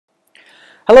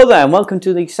Hello there and welcome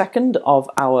to the second of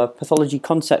our Pathology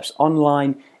Concepts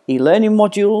online e-learning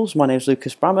modules. My name is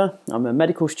Lucas Brammer. I'm a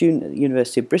medical student at the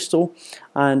University of Bristol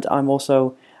and I'm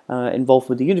also involved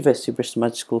with the University of Bristol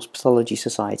Medical School's Pathology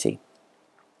Society.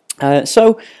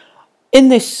 So in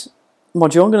this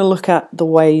module I'm going to look at the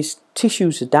ways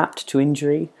tissues adapt to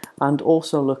injury and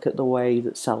also look at the way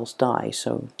that cells die,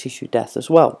 so tissue death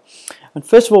as well. And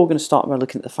first of all, we're going to start by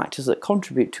looking at the factors that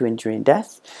contribute to injury and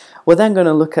death. We're then going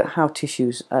to look at how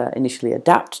tissues initially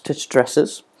adapt to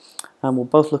stressors, and we'll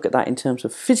both look at that in terms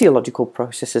of physiological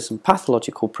processes and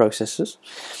pathological processes.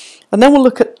 And then we'll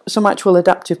look at some actual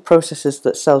adaptive processes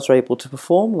that cells are able to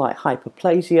perform, like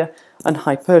hyperplasia and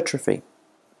hypertrophy.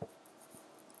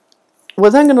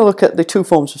 We're then going to look at the two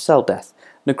forms of cell death,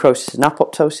 necrosis and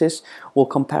apoptosis. We'll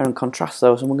compare and contrast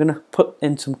those, and we're going to put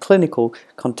in some clinical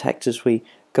context as we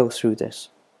go through this.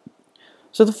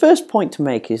 So the first point to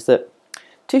make is that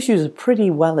tissues are pretty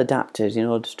well adapted in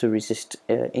order to resist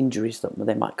injuries that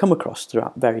they might come across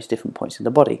throughout various different points in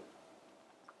the body.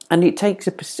 And it takes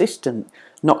a persistent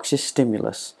noxious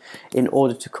stimulus in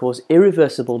order to cause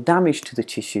irreversible damage to the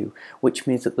tissue, which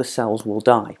means that the cells will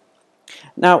die.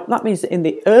 Now, that means that in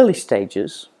the early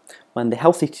stages, when the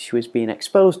healthy tissue is being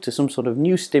exposed to some sort of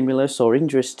new stimulus or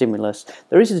injurious stimulus,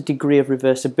 there is a degree of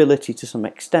reversibility to some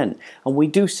extent, and we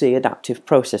do see adaptive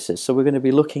processes, so we're going to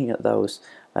be looking at those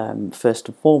first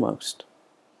and foremost.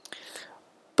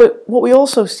 But what we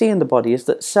also see in the body is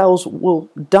that cells will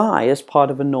die as part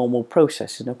of a normal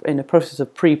process, in a process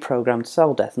of pre-programmed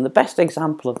cell death, and the best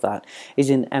example of that is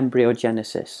in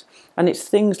embryogenesis. And it's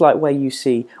things like where you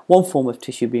see one form of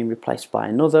tissue being replaced by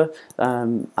another,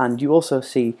 and you also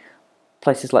see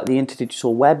places like the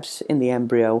interdigital webs in the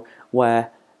embryo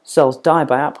where cells die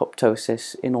by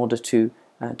apoptosis in order to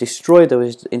destroy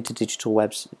those interdigital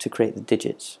webs to create the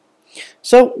digits.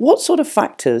 So what sort of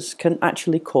factors can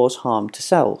actually cause harm to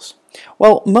cells?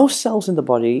 Well, most cells in the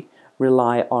body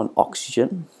rely on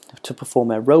oxygen to perform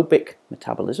aerobic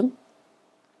metabolism,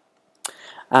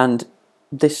 and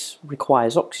this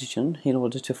requires oxygen in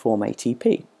order to form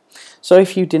ATP. So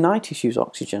if you deny tissues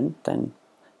oxygen, then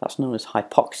that's known as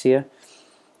hypoxia,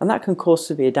 and that can cause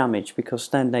severe damage because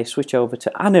then they switch over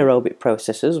to anaerobic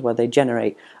processes where they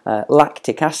generate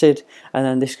lactic acid, and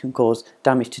then this can cause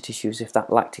damage to tissues if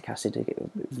that lactic acid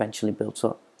eventually builds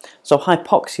up. So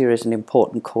hypoxia is an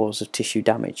important cause of tissue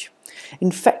damage.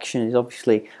 Infection is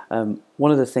obviously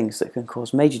one of the things that can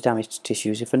cause major damage to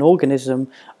tissues. If an organism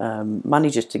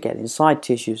manages to get inside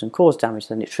tissues and cause damage,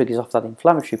 then it triggers off that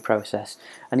inflammatory process,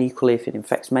 and equally if it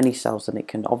infects many cells, then it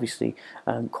can obviously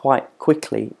quite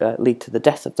quickly lead to the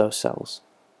death of those cells.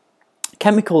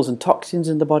 Chemicals and toxins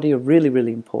in the body are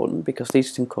really important because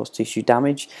these can cause tissue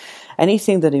damage.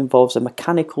 Anything that involves a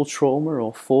mechanical trauma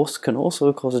or force can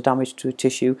also cause a damage to a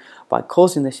tissue by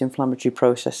causing this inflammatory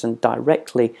process and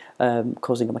directly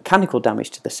causing a mechanical damage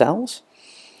to the cells.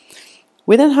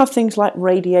 We then have things like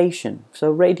radiation. So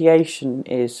radiation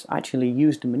is actually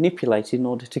used and manipulated in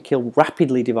order to kill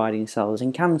rapidly dividing cells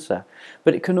in cancer,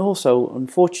 but it can also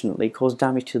unfortunately cause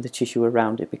damage to the tissue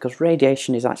around it because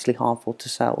radiation is actually harmful to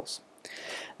cells.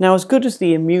 Now, as good as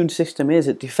the immune system is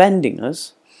at defending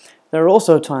us, there are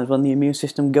also times when the immune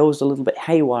system goes a little bit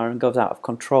haywire and goes out of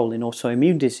control in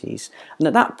autoimmune disease, and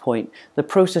at that point the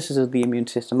processes of the immune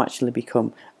system actually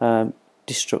become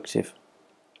destructive.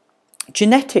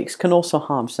 Genetics can also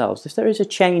harm cells. If there is a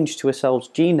change to a cell's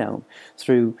genome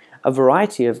through a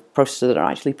variety of processes that are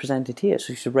actually presented here,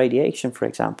 such as radiation, for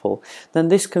example, then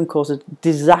this can cause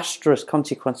disastrous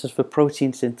consequences for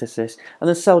protein synthesis, and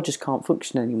the cell just can't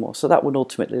function anymore. So that would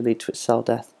ultimately lead to its cell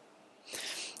death.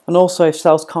 And also, if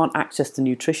cells can't access the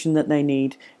nutrition that they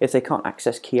need, if they can't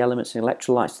access key elements and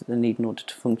electrolytes that they need in order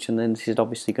to function, then this is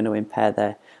obviously going to impair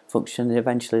their function, and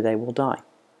eventually they will die.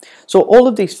 So all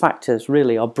of these factors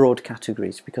really are broad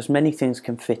categories because many things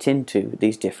can fit into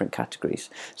these different categories.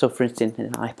 So for instance,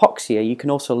 in hypoxia, you can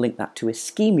also link that to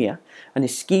ischemia, and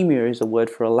ischemia is a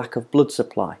word for a lack of blood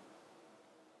supply.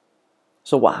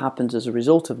 So what happens as a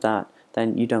result of that,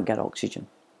 then you don't get oxygen.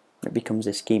 It becomes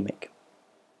ischemic.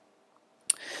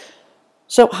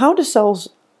 So how do cells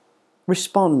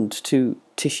respond to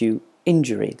tissue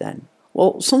injury then?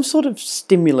 Well, some sort of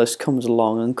stimulus comes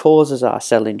along and causes our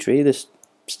cell injury. This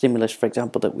stimulus, for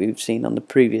example, that we've seen on the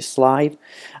previous slide,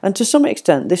 and to some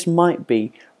extent this might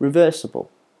be reversible.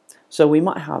 So we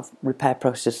might have repair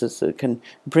processes that can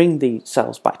bring the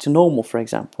cells back to normal, for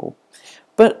example,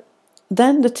 but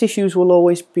then the tissues will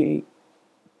always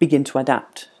begin to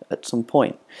adapt at some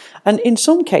point, and in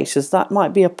some cases that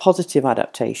might be a positive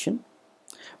adaptation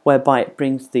whereby it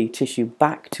brings the tissue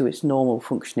back to its normal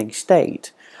functioning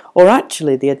state, or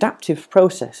actually the adaptive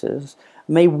processes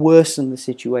may worsen the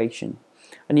situation.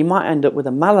 And you might end up with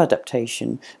a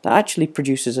maladaptation that actually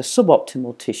produces a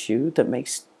suboptimal tissue that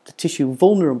makes the tissue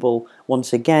vulnerable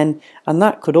once again, and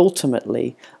that could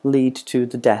ultimately lead to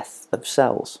the death of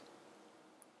cells.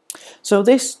 So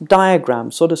this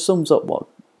diagram sort of sums up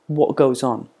what goes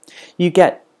on. You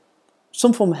get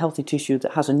some form of healthy tissue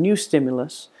that has a new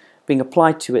stimulus being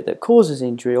applied to it that causes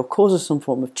injury or causes some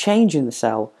form of change in the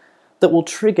cell that will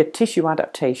trigger tissue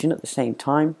adaptation at the same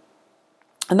time.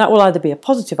 And that will either be a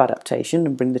positive adaptation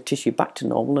and bring the tissue back to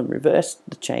normal and reverse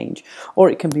the change, or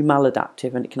it can be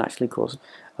maladaptive and it can actually cause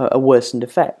a worsened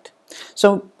effect.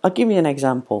 So I'll give you an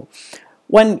example.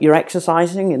 When you're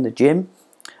exercising in the gym,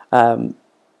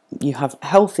 you have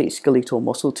healthy skeletal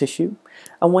muscle tissue,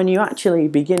 and when you actually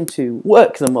begin to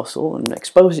work the muscle and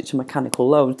expose it to mechanical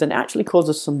loads, then it actually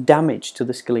causes some damage to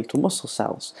the skeletal muscle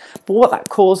cells. But what that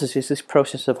causes is this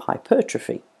process of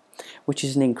hypertrophy, which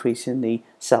is an increase in the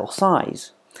cell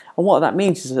size. And what that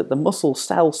means is that the muscle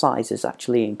cell sizes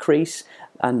actually increase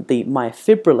and the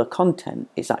myofibrillar content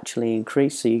is actually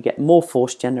increased, so you get more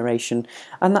force generation,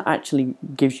 and that actually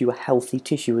gives you a healthy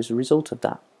tissue as a result of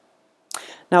that.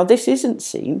 Now, this isn't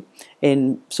seen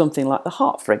in something like the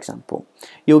heart, for example.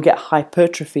 You'll get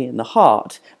hypertrophy in the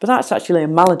heart, but that's actually a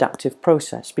maladaptive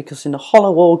process, because in a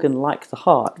hollow organ like the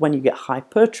heart, when you get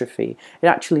hypertrophy, it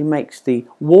actually makes the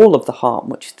wall of the heart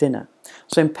much thinner.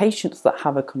 So in patients that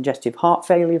have a congestive heart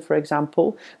failure, for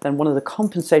example, then one of the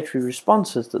compensatory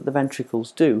responses that the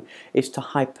ventricles do is to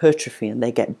hypertrophy, and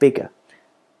they get bigger.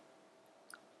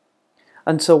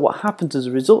 And so what happens as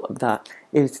a result of that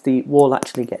is the wall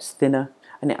actually gets thinner,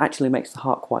 and it actually makes the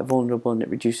heart quite vulnerable and it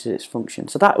reduces its function.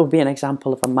 So that would be an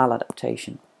example of a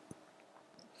maladaptation.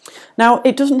 Now,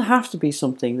 it doesn't have to be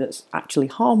something that's actually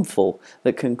harmful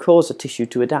that can cause a tissue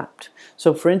to adapt.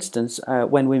 So for instance,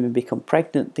 when women become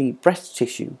pregnant, the breast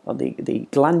tissue, or the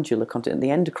glandular content, the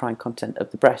endocrine content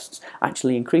of the breasts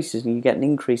actually increases, and you get an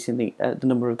increase in the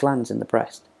number of glands in the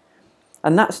breast.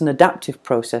 And that's an adaptive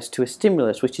process to a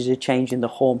stimulus, which is a change in the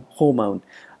hormone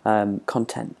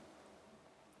content.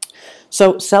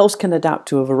 So cells can adapt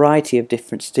to a variety of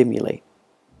different stimuli.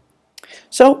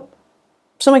 So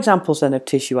some examples then of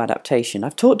tissue adaptation.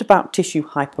 I've talked about tissue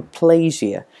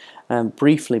hyperplasia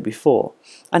briefly before,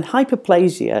 and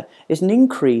hyperplasia is an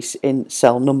increase in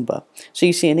cell number. So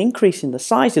you see an increase in the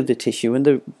size of the tissue, and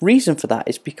the reason for that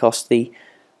is because the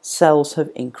cells have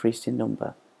increased in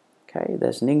number. Okay,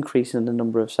 there's an increase in the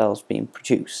number of cells being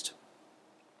produced.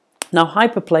 Now,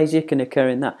 hyperplasia can occur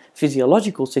in that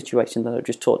physiological situation that I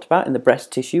just talked about in the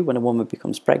breast tissue when a woman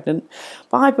becomes pregnant,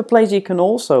 but hyperplasia can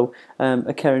also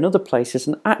occur in other places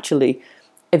and actually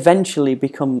eventually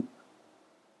become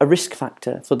a risk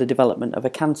factor for the development of a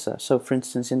cancer. So for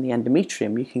instance, in the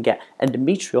endometrium, you can get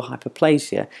endometrial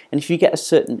hyperplasia, and if you get a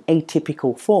certain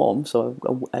atypical form, so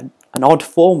an odd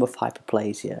form of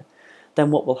hyperplasia,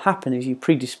 then what will happen is you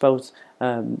predispose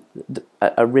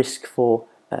a risk for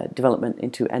development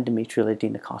into endometrial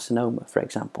adenocarcinoma, for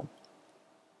example.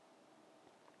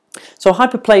 So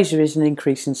hyperplasia is an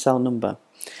increase in cell number,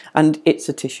 and it's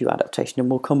a tissue adaptation, and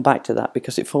we'll come back to that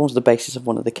because it forms the basis of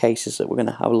one of the cases that we're going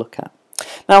to have a look at.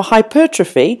 Now,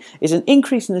 hypertrophy is an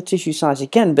increase in the tissue size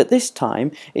again, but this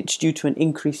time it's due to an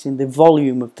increase in the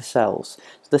volume of the cells.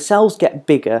 So the cells get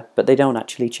bigger, but they don't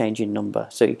actually change in number.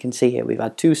 So you can see here we've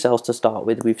had 2 cells to start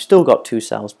with, we've still got 2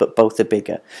 cells, but both are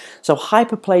bigger. So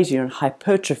hyperplasia and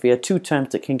hypertrophy are 2 terms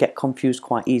that can get confused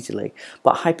quite easily,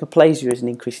 but hyperplasia is an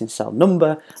increase in cell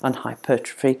number, and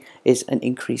hypertrophy is an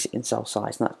increase in cell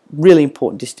size, and that's a really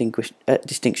important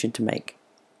distinction to make.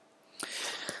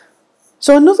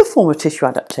 So another form of tissue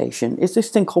adaptation is this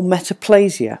thing called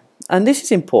metaplasia, and this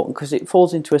is important because it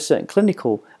falls into a certain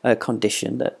clinical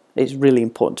condition that is really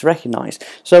important to recognise.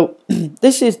 So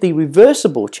this is the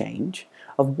reversible change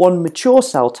of one mature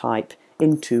cell type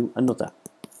into another.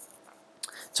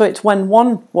 So it's when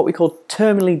one, what we call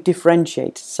terminally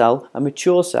differentiated cell, a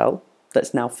mature cell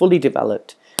that's now fully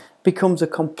developed, becomes a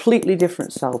completely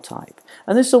different cell type,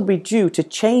 and this will be due to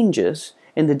changes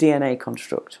in the DNA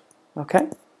construct. Okay?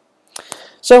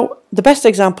 So the best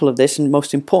example of this, and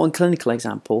most important clinical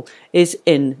example, is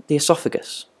in the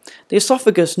esophagus. The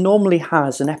esophagus normally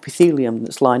has an epithelium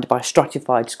that's lined by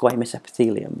stratified squamous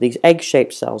epithelium, these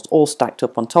egg-shaped cells all stacked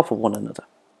up on top of one another.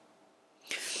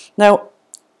 Now,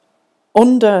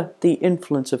 under the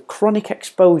influence of chronic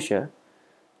exposure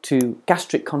to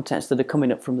gastric contents that are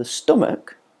coming up from the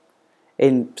stomach,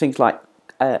 in things like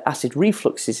acid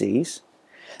reflux disease,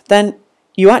 then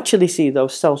you actually see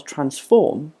those cells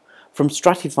transform from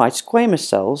stratified squamous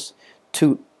cells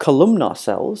to columnar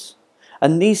cells,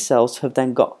 and these cells have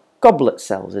then got goblet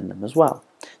cells in them as well.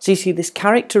 So you see this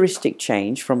characteristic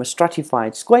change from a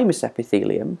stratified squamous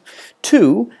epithelium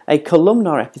to a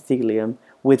columnar epithelium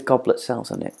with goblet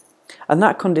cells in it. And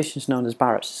that condition is known as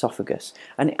Barrett's esophagus,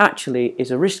 and it actually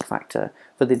is a risk factor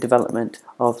for the development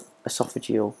of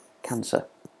esophageal cancer.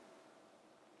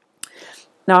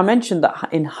 Now, I mentioned that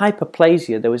in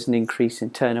hyperplasia there was an increase in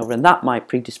turnover, and that might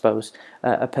predispose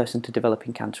a person to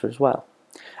developing cancer as well.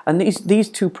 And these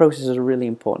two processes are really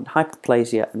important,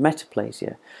 hyperplasia and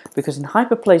metaplasia, because in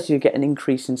hyperplasia you get an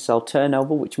increase in cell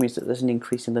turnover, which means that there's an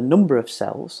increase in the number of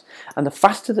cells, and the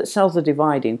faster that cells are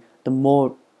dividing, the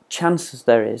more chances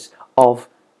there is of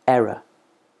error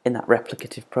in that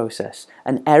replicative process.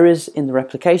 And errors in the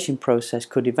replication process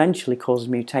could eventually cause a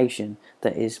mutation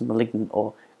that is malignant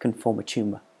or can form a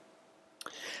tumour.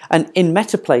 And in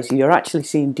metaplasia you're actually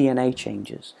seeing DNA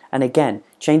changes, and again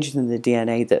changes in the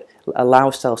DNA that allow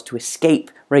cells to escape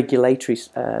regulatory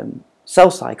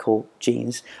cell cycle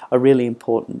genes are really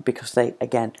important, because they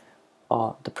again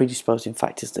are the predisposing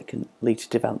factors that can lead to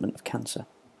development of cancer.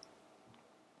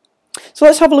 So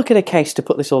let's have a look at a case to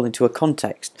put this all into a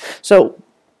context. So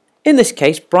in this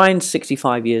case, Brian's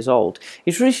 65 years old.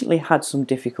 He's recently had some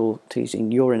difficulties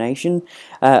in urination,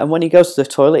 and when he goes to the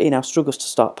toilet he now struggles to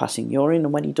start passing urine,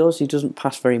 and when he does, he doesn't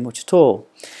pass very much at all.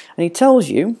 And he tells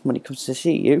you, when he comes to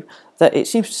see you, that it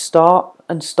seems to start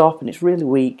and stop, and it's really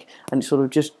weak, and it sort of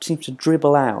just seems to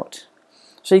dribble out.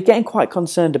 So he's getting quite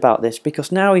concerned about this,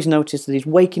 because now he's noticed that he's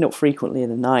waking up frequently in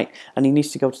the night, and he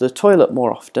needs to go to the toilet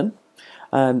more often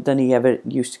than he ever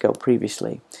used to go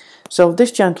previously. So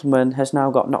this gentleman has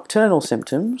now got nocturnal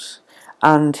symptoms,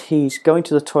 and he's going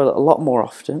to the toilet a lot more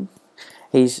often.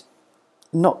 He's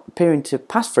not appearing to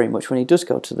pass very much when he does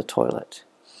go to the toilet.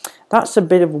 That's a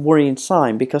bit of a worrying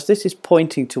sign, because this is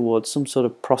pointing towards some sort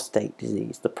of prostate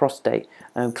disease. The prostate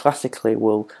classically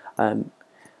will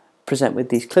present with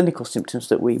these clinical symptoms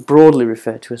that we broadly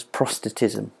refer to as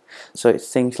prostatism. So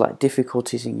it's things like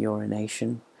difficulties in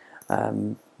urination,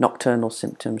 nocturnal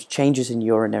symptoms, changes in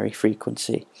urinary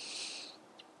frequency,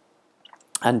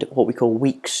 and what we call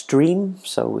weak stream.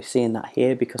 So we're seeing that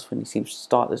here, because when he seems to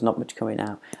start there's not much coming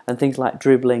out, and things like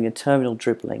dribbling and terminal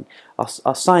dribbling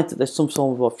are signs that there's some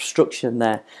sort of obstruction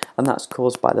there, and that's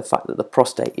caused by the fact that the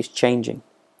prostate is changing.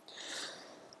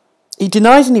 He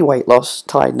denies any weight loss,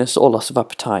 tiredness or loss of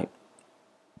appetite,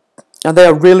 and they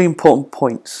are really important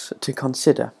points to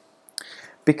consider,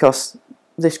 because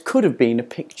this could have been a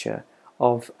picture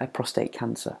of a prostate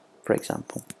cancer, for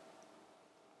example.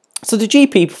 So the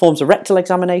GP performs a rectal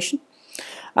examination,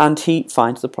 and he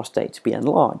finds the prostate to be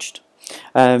enlarged.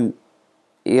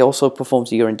 He also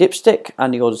performs a urine dipstick,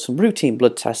 and he orders some routine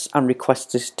blood tests and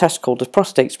requests this test called a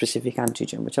prostate-specific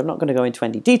antigen, which I'm not going to go into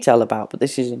any detail about, but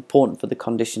this is important for the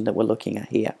condition that we're looking at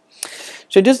here.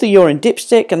 So he does the urine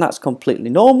dipstick, and that's completely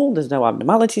normal. There's no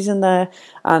abnormalities in there,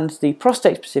 and the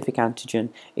prostate-specific antigen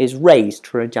is raised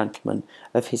for a gentleman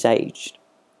of his age.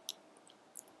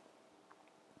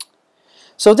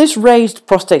 So this raised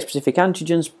prostate-specific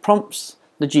antigens prompts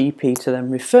the GP to then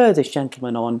refer this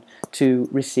gentleman on to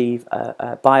receive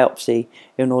a biopsy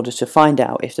in order to find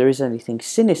out if there is anything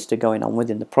sinister going on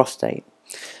within the prostate.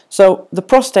 So the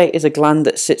prostate is a gland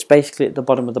that sits basically at the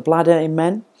bottom of the bladder in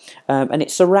men, and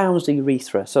it surrounds the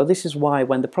urethra. So this is why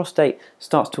when the prostate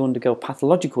starts to undergo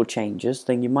pathological changes,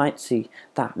 then you might see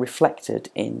that reflected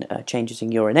in changes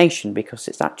in urination, because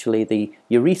it's actually the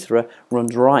urethra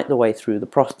runs right the way through the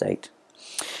prostate.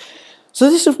 So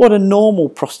this is what a normal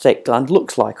prostate gland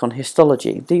looks like on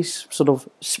histology. These sort of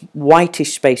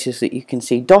whitish spaces that you can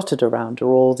see dotted around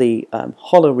are all the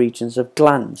hollow regions of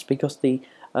glands, because the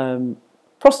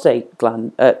prostate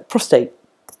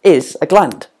is a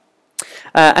gland.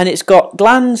 And it's got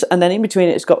glands, and then in between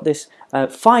it's got this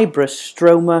fibrous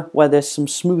stroma where there's some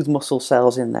smooth muscle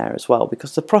cells in there as well,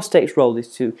 because the prostate's role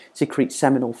is to secrete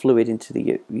seminal fluid into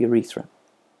the urethra.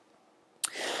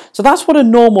 So that's what a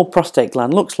normal prostate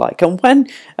gland looks like, and when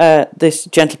this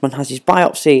gentleman has his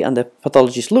biopsy and the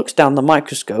pathologist looks down the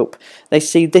microscope, they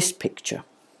see this picture.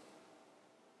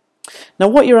 Now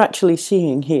what you're actually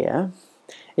seeing here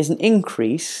is an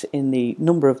increase in the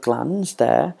number of glands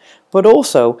there, but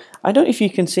also, I don't know if you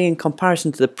can see in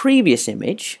comparison to the previous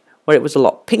image, where it was a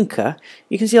lot pinker,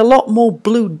 you can see a lot more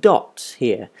blue dots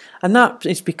here, and that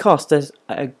is because there's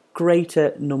a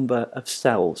greater number of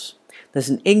cells. There's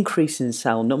an increase in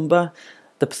cell number.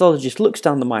 The pathologist looks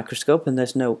down the microscope and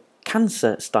there's no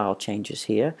cancer style changes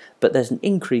here, but there's an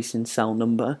increase in cell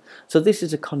number. So this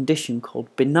is a condition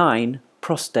called benign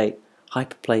prostate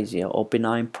hyperplasia, or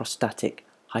benign prostatic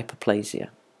hyperplasia.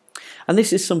 And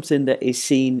this is something that is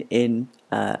seen in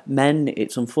men.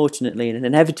 It's unfortunately an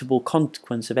inevitable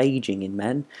consequence of aging in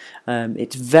men.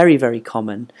 It's very, very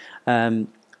common,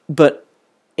 but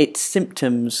its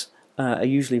symptoms are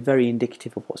usually very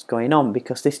indicative of what's going on,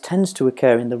 because this tends to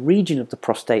occur in the region of the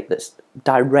prostate that's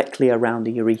directly around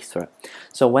the urethra.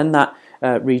 So when that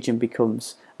region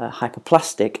becomes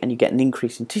hyperplastic and you get an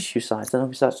increase in tissue size, then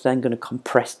obviously that's then going to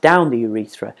compress down the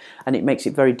urethra, and it makes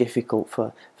it very difficult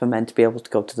for men to be able to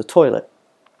go to the toilet.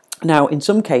 Now, in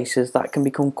some cases, that can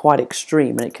become quite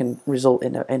extreme, and it can result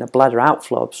in a bladder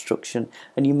outflow obstruction,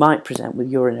 and you might present with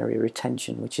urinary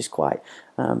retention, which is quite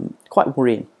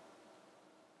worrying.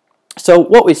 So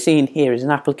what we're seeing here is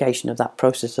an application of that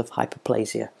process of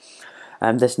hyperplasia.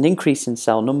 There's an increase in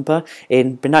cell number.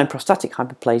 In benign prostatic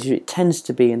hyperplasia, it tends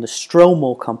to be in the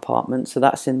stromal compartment, so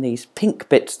that's in these pink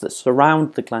bits that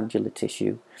surround the glandular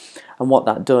tissue. And what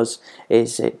that does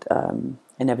is it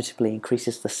inevitably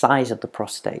increases the size of the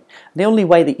prostate. The only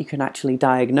way that you can actually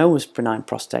diagnose benign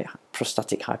prostatic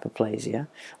hyperplasia,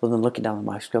 other than looking down the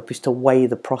microscope, is to weigh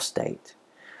the prostate.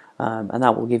 And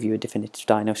that will give you a definitive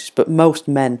diagnosis. But most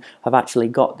men have actually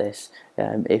got this.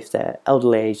 If they're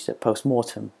elderly aged at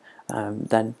post-mortem,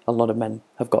 then a lot of men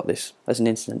have got this as an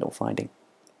incidental finding.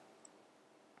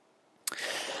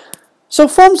 So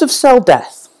forms of cell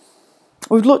death.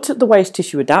 We've looked at the ways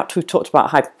tissue adapt. We've talked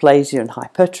about hyperplasia and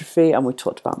hypertrophy, and we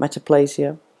talked about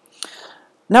metaplasia.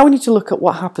 Now we need to look at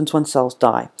what happens when cells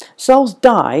die. Cells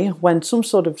die when some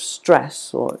sort of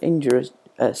stress or injury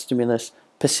stimulus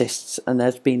persists, and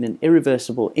there's been an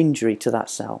irreversible injury to that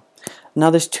cell.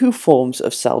 Now there's two forms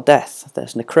of cell death.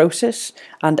 There's necrosis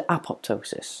and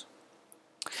apoptosis.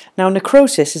 Now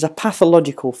necrosis is a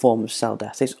pathological form of cell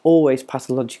death. It's always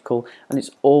pathological, and it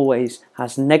always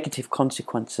has negative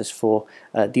consequences for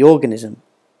the organism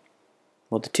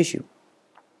or the tissue.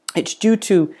 It's due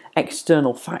to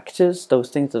external factors, those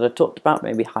things that I talked about,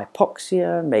 maybe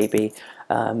hypoxia, maybe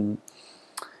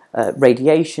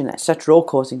radiation, etc., all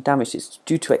causing damage. It's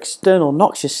due to external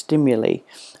noxious stimuli,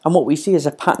 and what we see is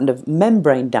a pattern of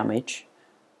membrane damage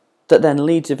that then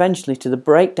leads eventually to the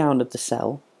breakdown of the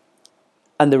cell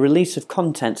and the release of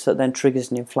contents that then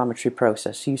triggers an inflammatory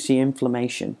process. So you see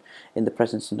inflammation in the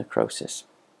presence of necrosis.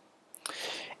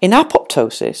 In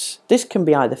apoptosis, this can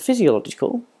be either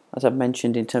physiological, as I've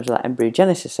mentioned in terms of that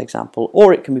embryogenesis example,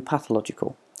 or it can be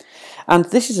pathological. And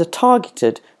this is a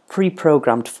targeted,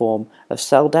 pre-programmed form of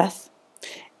cell death.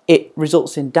 It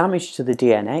results in damage to the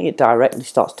DNA. It directly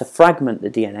starts to fragment the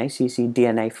DNA, so you see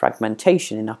DNA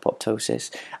fragmentation in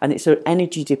apoptosis, and it's an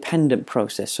energy-dependent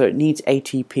process, so it needs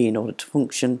ATP in order to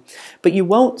function, but you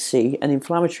won't see an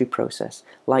inflammatory process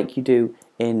like you do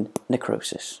in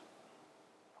necrosis.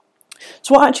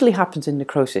 So what actually happens in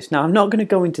necrosis? Now, I'm not going to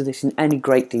go into this in any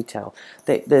great detail.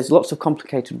 There's lots of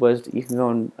complicated words that you can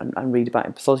go and read about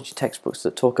in pathology textbooks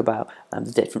that talk about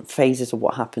the different phases of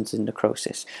what happens in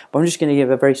necrosis. But I'm just going to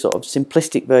give a very sort of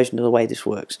simplistic version of the way this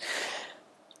works.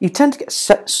 You tend to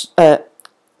get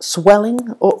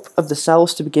swelling up of the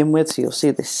cells to begin with, so you'll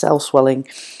see this cell swelling.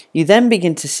 You then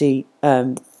begin to see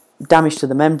damage to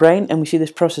the membrane, and we see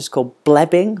this process called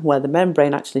blebbing, where the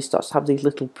membrane actually starts to have these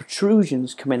little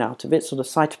protrusions coming out of it, sort of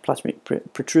cytoplasmic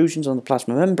protrusions on the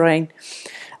plasma membrane.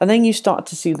 And then you start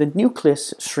to see the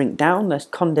nucleus shrink down. There's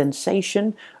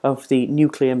condensation of the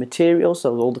nuclear material,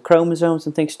 so all the chromosomes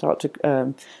and things start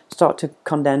to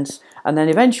condense, and then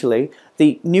eventually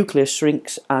the nucleus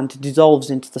shrinks and dissolves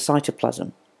into the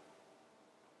cytoplasm.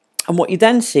 And what you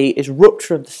then see is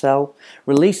rupture of the cell,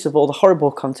 release of all the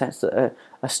horrible contents that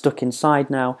are stuck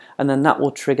inside now, and then that will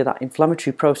trigger that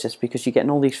inflammatory process, because you're getting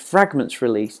all these fragments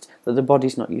released that the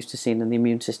body's not used to seeing, and the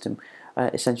immune system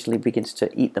essentially begins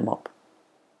to eat them up.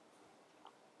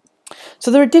 So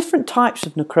there are different types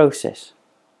of necrosis.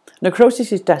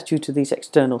 Necrosis is death due to these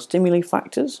external stimuli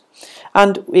factors,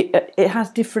 and it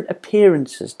has different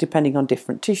appearances depending on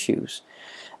different tissues.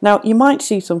 Now, you might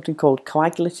see something called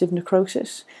coagulative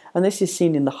necrosis, and this is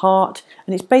seen in the heart,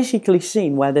 and it's basically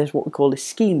seen where there's what we call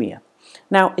ischemia.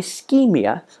 Now,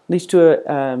 ischemia leads to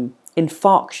an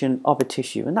infarction of a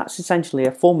tissue, and that's essentially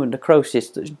a form of necrosis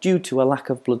that's due to a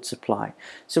lack of blood supply.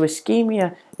 So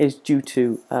ischemia is due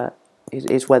to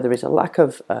is where there is a lack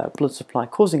of blood supply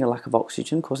causing a lack of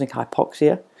oxygen, causing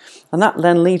hypoxia, and that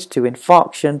then leads to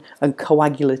infarction and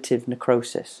coagulative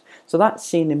necrosis. So that's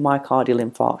seen in myocardial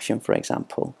infarction, for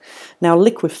example. Now,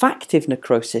 liquefactive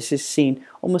necrosis is seen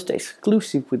almost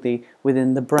exclusively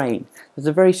within the brain. There's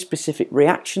a very specific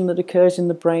reaction that occurs in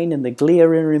the brain, and the glia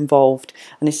are involved,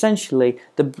 and essentially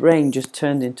the brain just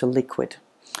turned into liquid.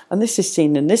 And this is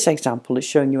seen in this example. It's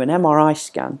showing you an MRI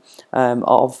scan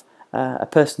of a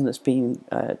person that's been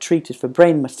treated for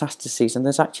brain metastases, and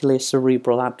there's actually a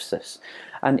cerebral abscess.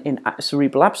 and in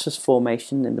cerebral abscess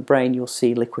formation in the brain you'll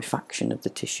see liquefaction of the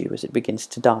tissue as it begins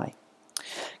to die.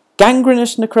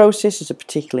 Gangrenous necrosis is a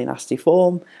particularly nasty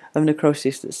form of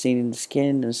necrosis that's seen in the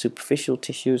skin and superficial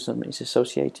tissues, and it's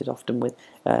associated often with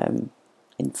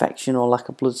infection or lack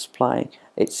of blood supply.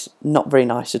 It's not very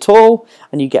nice at all,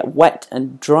 and you get wet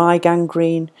and dry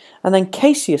gangrene. And then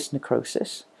caseous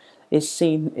necrosis is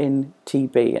seen in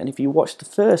TB, and if you watch the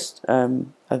first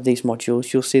of these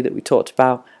modules you'll see that we talked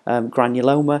about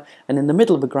granuloma, and in the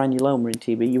middle of a granuloma in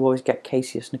TB you always get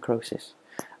caseous necrosis.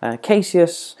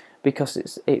 Caseous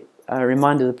because it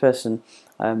reminded the person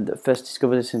that first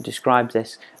discovered this and described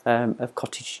this of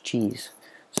cottage cheese.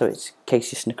 So it's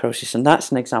caseous necrosis, and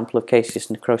that's an example of caseous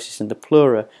necrosis in the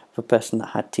pleura of a person that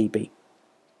had TB.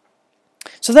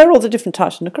 So there are all the different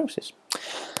types of necrosis.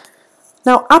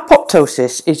 Now,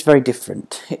 apoptosis is very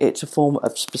different. It's a form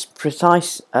of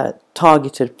precise,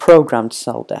 targeted, programmed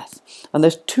cell death. And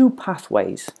there's two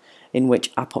pathways in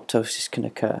which apoptosis can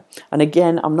occur. And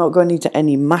again, I'm not going into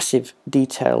any massive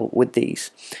detail with these.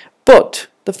 But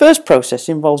the first process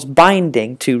involves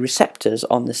binding to receptors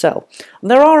on the cell.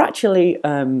 And there are actually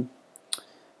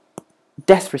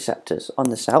death receptors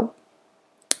on the cell.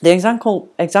 The example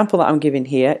that I'm giving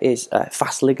here is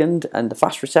Fas ligand and the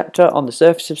Fas receptor on the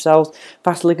surface of cells.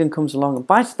 Fas ligand comes along and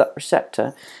binds to that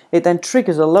receptor. It then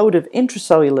triggers a load of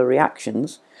intracellular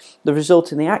reactions that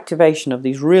result in the activation of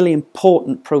these really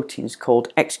important proteins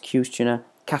called exocrine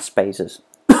caspases.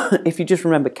 If you just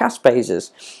remember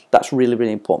caspases, that's really,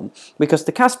 really important, because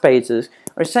the caspases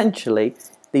are essentially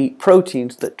the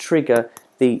proteins that trigger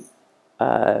the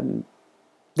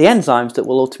enzymes that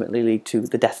will ultimately lead to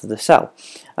the death of the cell.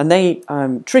 And they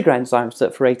trigger enzymes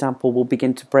that, for example, will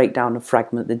begin to break down and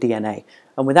fragment the DNA.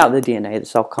 And without the DNA, the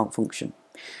cell can't function.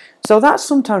 So that's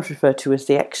sometimes referred to as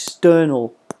the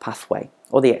external pathway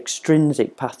or the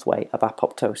extrinsic pathway of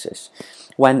apoptosis,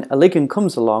 when a ligand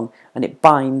comes along and it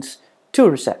binds to a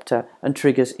receptor and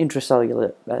triggers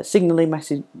intracellular signaling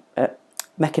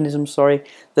mechanisms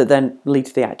that then lead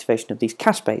to the activation of these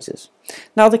caspases.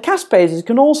 Now, the caspases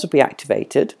can also be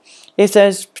activated if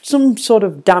there's some sort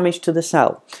of damage to the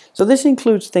cell. So this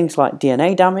includes things like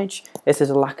DNA damage, if there's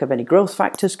a lack of any growth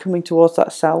factors coming towards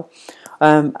that cell,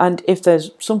 and if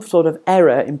there's some sort of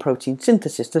error in protein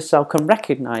synthesis. The cell can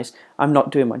recognize I'm not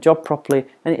doing my job properly,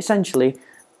 and it essentially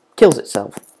kills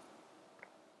itself.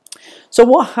 So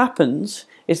what happens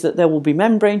is that there will be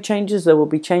membrane changes, there will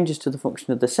be changes to the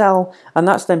function of the cell, and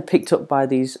that's then picked up by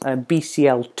these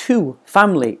BCL2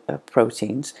 family of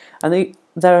proteins. And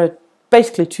there are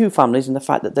basically two families in the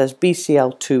fact that there's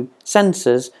BCL2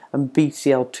 sensors and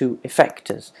BCL2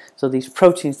 effectors. So these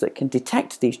proteins that can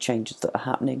detect these changes that are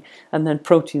happening, and then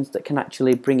proteins that can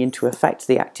actually bring into effect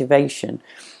the activation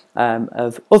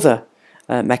of other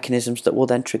mechanisms that will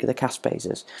then trigger the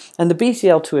caspases. And the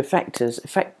BCL2 effectors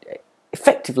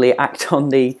effectively act on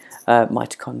the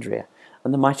mitochondria,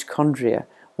 and the mitochondria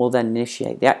will then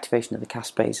initiate the activation of the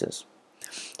caspases.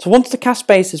 So once the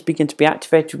caspases begin to be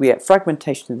activated, we get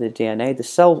fragmentation of the DNA, the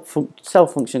cell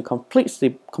function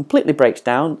completely breaks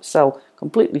down, the cell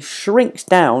completely shrinks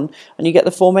down, and you get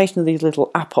the formation of these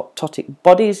little apoptotic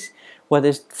bodies where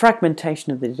there's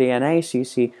fragmentation of the DNA. So you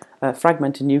see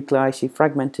fragmented nuclei, you see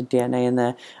fragmented DNA in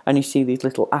there, and you see these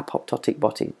little apoptotic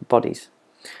bodies.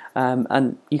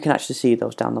 And you can actually see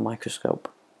those down the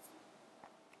microscope.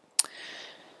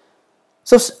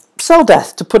 So cell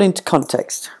death, to put into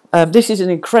context, this is an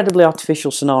incredibly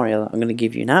artificial scenario that I'm going to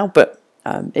give you now, but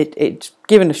it's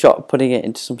given a shot of putting it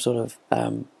into some sort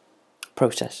of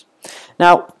process.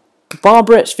 Now,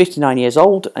 Barbara is 59 years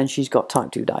old and she's got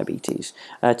type 2 diabetes.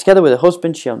 Together with her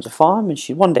husband, she owns a farm, and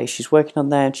one day she's working on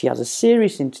there and she has a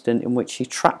serious incident in which she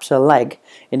traps her leg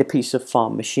in a piece of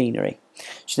farm machinery.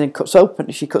 She then cuts open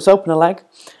a leg,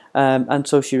 and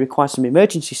so she requires some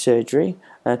emergency surgery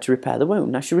to repair the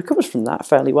wound. Now, she recovers from that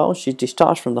fairly well. She's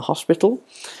discharged from the hospital,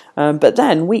 but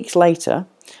then weeks later,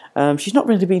 she's not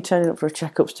really been turning up for her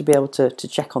checkups to be able to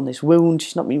check on this wound.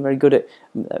 She's not been very good at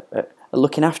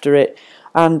looking after it,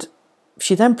 and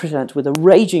she then presents with a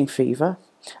raging fever,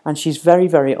 and she's very,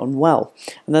 very unwell.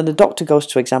 And then the doctor goes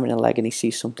to examine her leg and he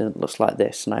sees something that looks like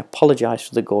this, and I apologise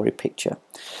for the gory picture.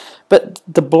 But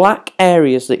the black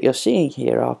areas that you're seeing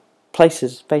here are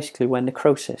places basically where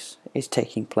necrosis is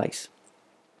taking place.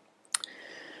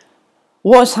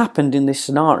 What has happened in this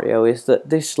scenario is that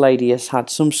this lady has had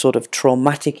some sort of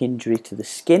traumatic injury to the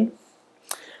skin,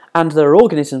 and there are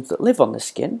organisms that live on the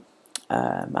skin,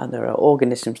 and there are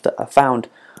organisms that are found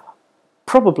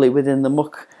probably within the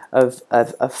muck of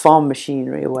farm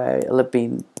machinery, where it'll have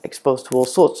been exposed to all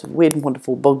sorts of weird and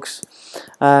wonderful bugs,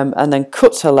 and then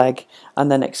cuts her leg and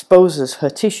then exposes her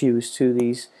tissues to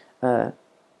these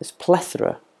this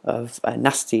plethora of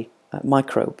nasty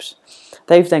microbes.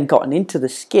 They've then gotten into the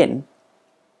skin,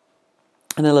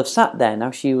 and they'll have sat there. Now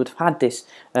she would have had this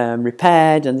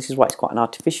repaired, and this is why it's quite an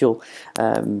artificial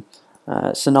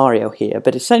scenario here,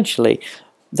 but essentially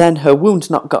then her wound's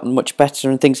not gotten much better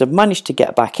and things have managed to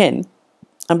get back in,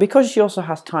 and because she also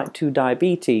has type 2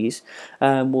 diabetes,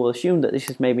 we'll assume that this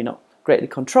is maybe not greatly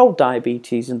controlled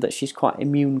diabetes and that she's quite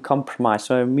immune compromised,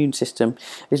 so her immune system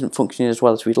isn't functioning as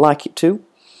well as we'd like it to.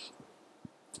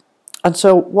 And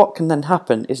so what can then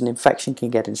happen is an infection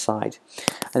can get inside,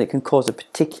 and it can cause a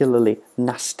particularly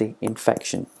nasty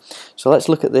infection. So let's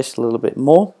look at this a little bit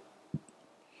more.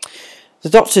 The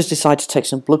doctors decide to take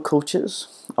some blood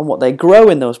cultures, and what they grow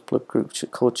in those blood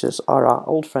cultures are our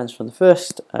old friends from the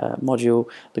first module,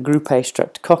 the group A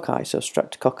streptococci, so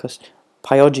Streptococcus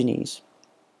pyogenes.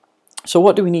 So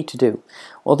what do we need to do?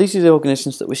 Well, these are the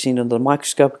organisms that we've seen under the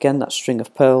microscope, again, that string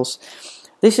of pearls.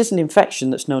 This is an infection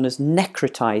that's known as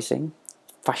necrotizing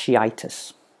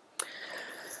fasciitis.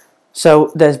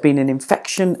 So there's been an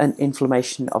infection and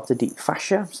inflammation of the deep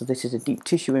fascia, so this is a deep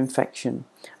tissue infection,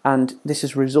 and this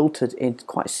has resulted in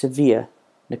quite severe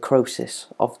necrosis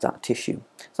of that tissue.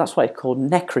 So that's why it's called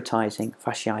necrotizing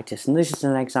fasciitis, and this is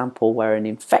an example where an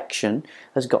infection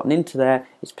has gotten into there,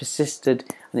 it's persisted,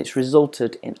 and it's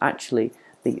resulted in actually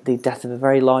the death of a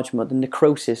very large number, the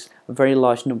necrosis of a very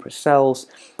large number of cells,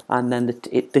 and then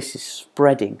this is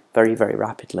spreading very, very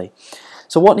rapidly.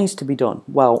 So what needs to be done?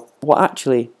 Well, what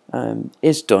actually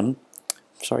is done,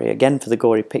 sorry again for the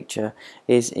gory picture,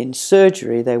 is in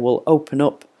surgery they will open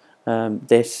up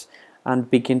this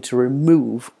and begin to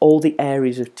remove all the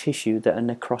areas of tissue that are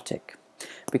necrotic.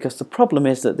 Because the problem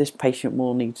is that this patient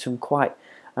will need some quite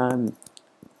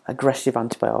aggressive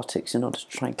antibiotics in order to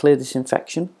try and clear this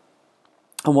infection.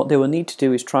 And what they will need to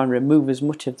do is try and remove as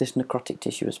much of this necrotic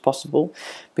tissue as possible,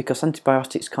 because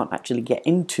antibiotics can't actually get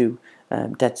into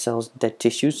dead cells and dead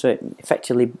tissue, so it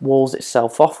effectively walls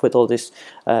itself off with all this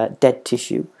dead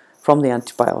tissue from the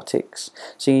antibiotics.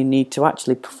 So you need to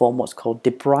actually perform what's called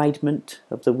debridement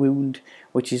of the wound,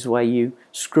 which is where you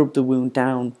scrub the wound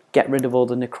down, get rid of all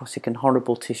the necrotic and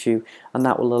horrible tissue, and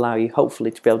that will allow you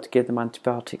hopefully to be able to give them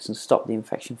antibiotics and stop the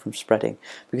infection from spreading,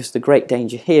 because the great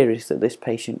danger here is that this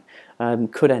patient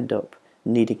could end up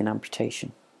needing an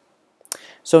amputation.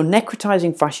 So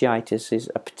necrotizing fasciitis is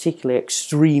a particularly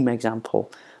extreme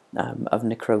example of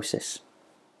necrosis.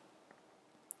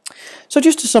 So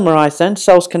just to summarise then,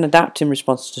 cells can adapt in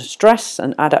response to stress,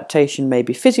 and adaptation may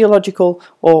be physiological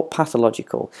or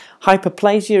pathological.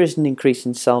 Hyperplasia is an increase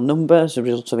in cell number as a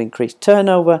result of increased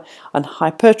turnover, and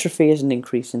hypertrophy is an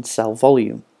increase in cell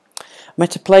volume.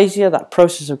 Metaplasia, that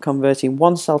process of converting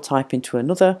one cell type into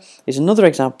another, is another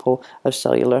example of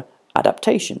cellular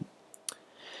adaptation.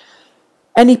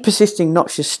 Any persisting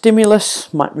noxious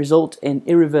stimulus might result in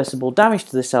irreversible damage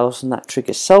to the cells, and that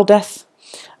triggers cell death.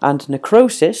 And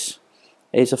necrosis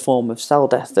is a form of cell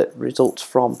death that results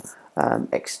from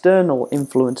external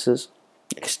influences,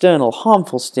 external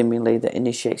harmful stimuli that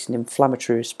initiates an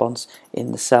inflammatory response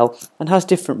in the cell and has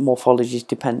different morphologies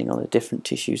depending on the different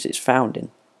tissues it's found in.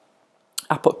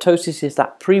 Apoptosis is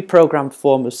that pre-programmed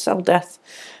form of cell death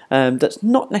that's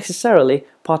not necessarily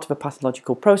part of a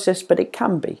pathological process, but it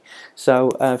can be. So,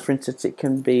 for instance, it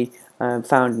can be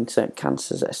found in certain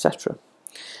cancers, etc.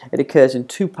 It occurs in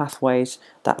two pathways,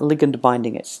 that ligand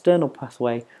binding external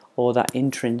pathway or that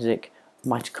intrinsic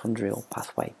mitochondrial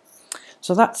pathway.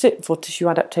 So that's it for tissue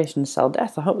adaptation and cell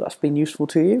death. I hope that's been useful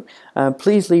to you.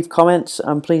 Please leave comments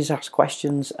and please ask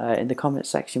questions in the comment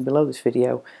section below this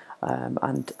video,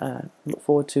 and look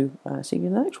forward to seeing you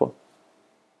in the next one.